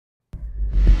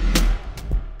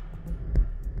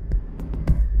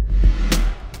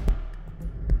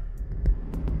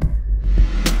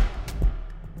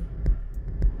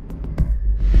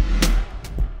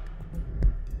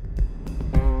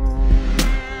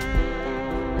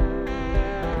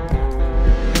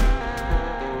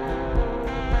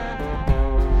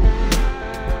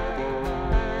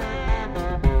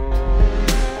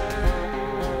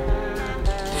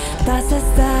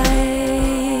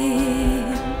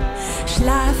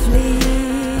Schlaflied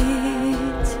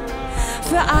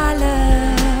für alle,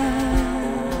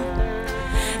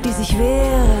 die sich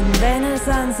wehren, wenn es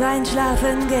ans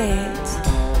Einschlafen geht.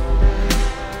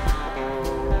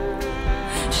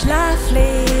 Schlaflied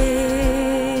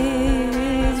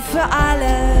für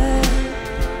alle,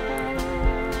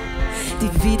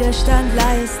 die Widerstand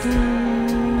leisten,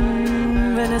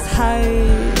 wenn es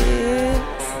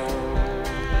heißt: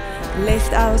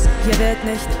 Licht aus, hier wird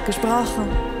nicht gesprochen.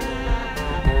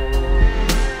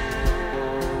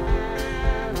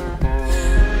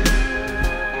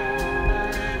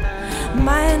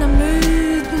 Meine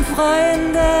müden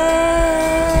Freunde,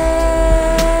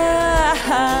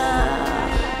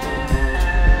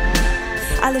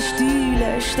 alle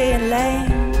Stühle stehen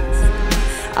längs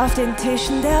auf den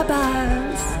Tischen der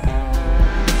Bars,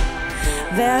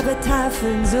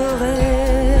 Werbetafeln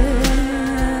surren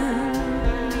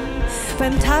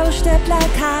beim Tausch der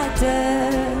Plakate,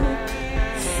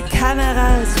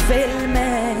 Kameras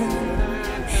filmen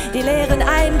die leeren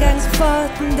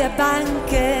Eingangspforten der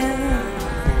Banken.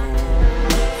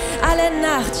 Alle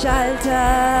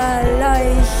Nachtschalter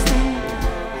leuchten,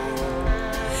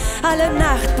 alle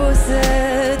Nachtbusse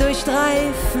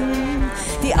durchstreifen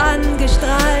die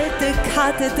angestrahlte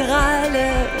Kathedrale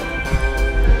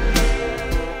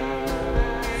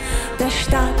der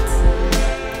Stadt.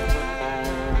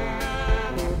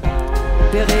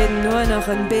 Wir reden nur noch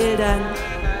in Bildern,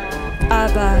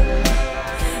 aber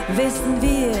wissen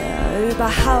wir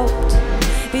überhaupt,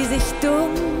 wie sich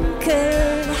Dunkelheit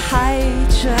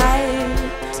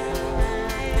schreibt?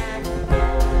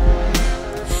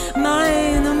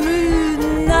 Meine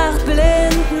müden,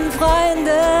 nachtblinden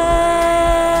Freunde,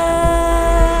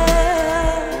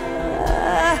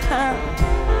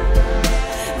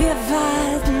 wir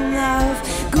warten auf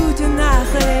gute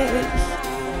Nachricht,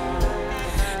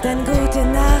 denn gute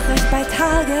Nachricht bei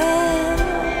Tage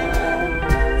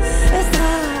ist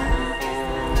rar.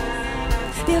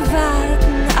 Wir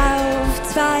warten auf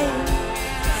 2,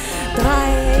 3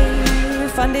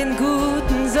 von den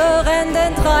guten,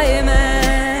 surrenden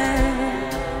Träumen,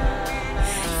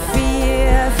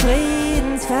 4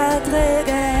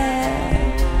 Friedensverträge,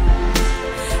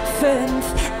 5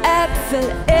 Äpfel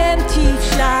im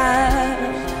Tiefschlaf.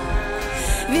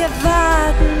 Wir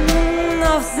warten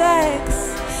auf 6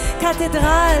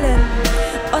 Kathedralen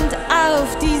und auf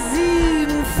die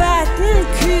 7 fetten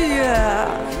Kühe.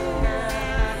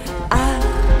 8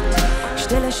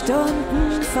 stille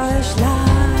Stunden voll Schlaf.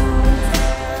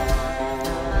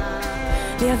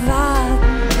 Wir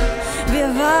warten, wir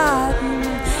warten,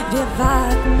 wir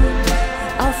warten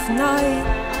auf 9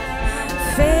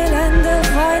 fehlende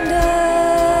Freunde.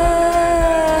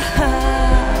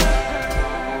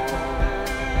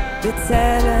 Wir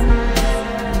zählen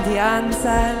die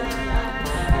Anzahl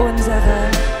unserer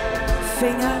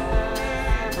Finger.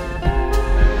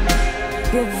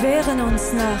 Wir wehren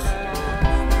uns noch.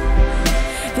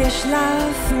 Wir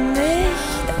schlafen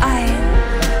nicht ein.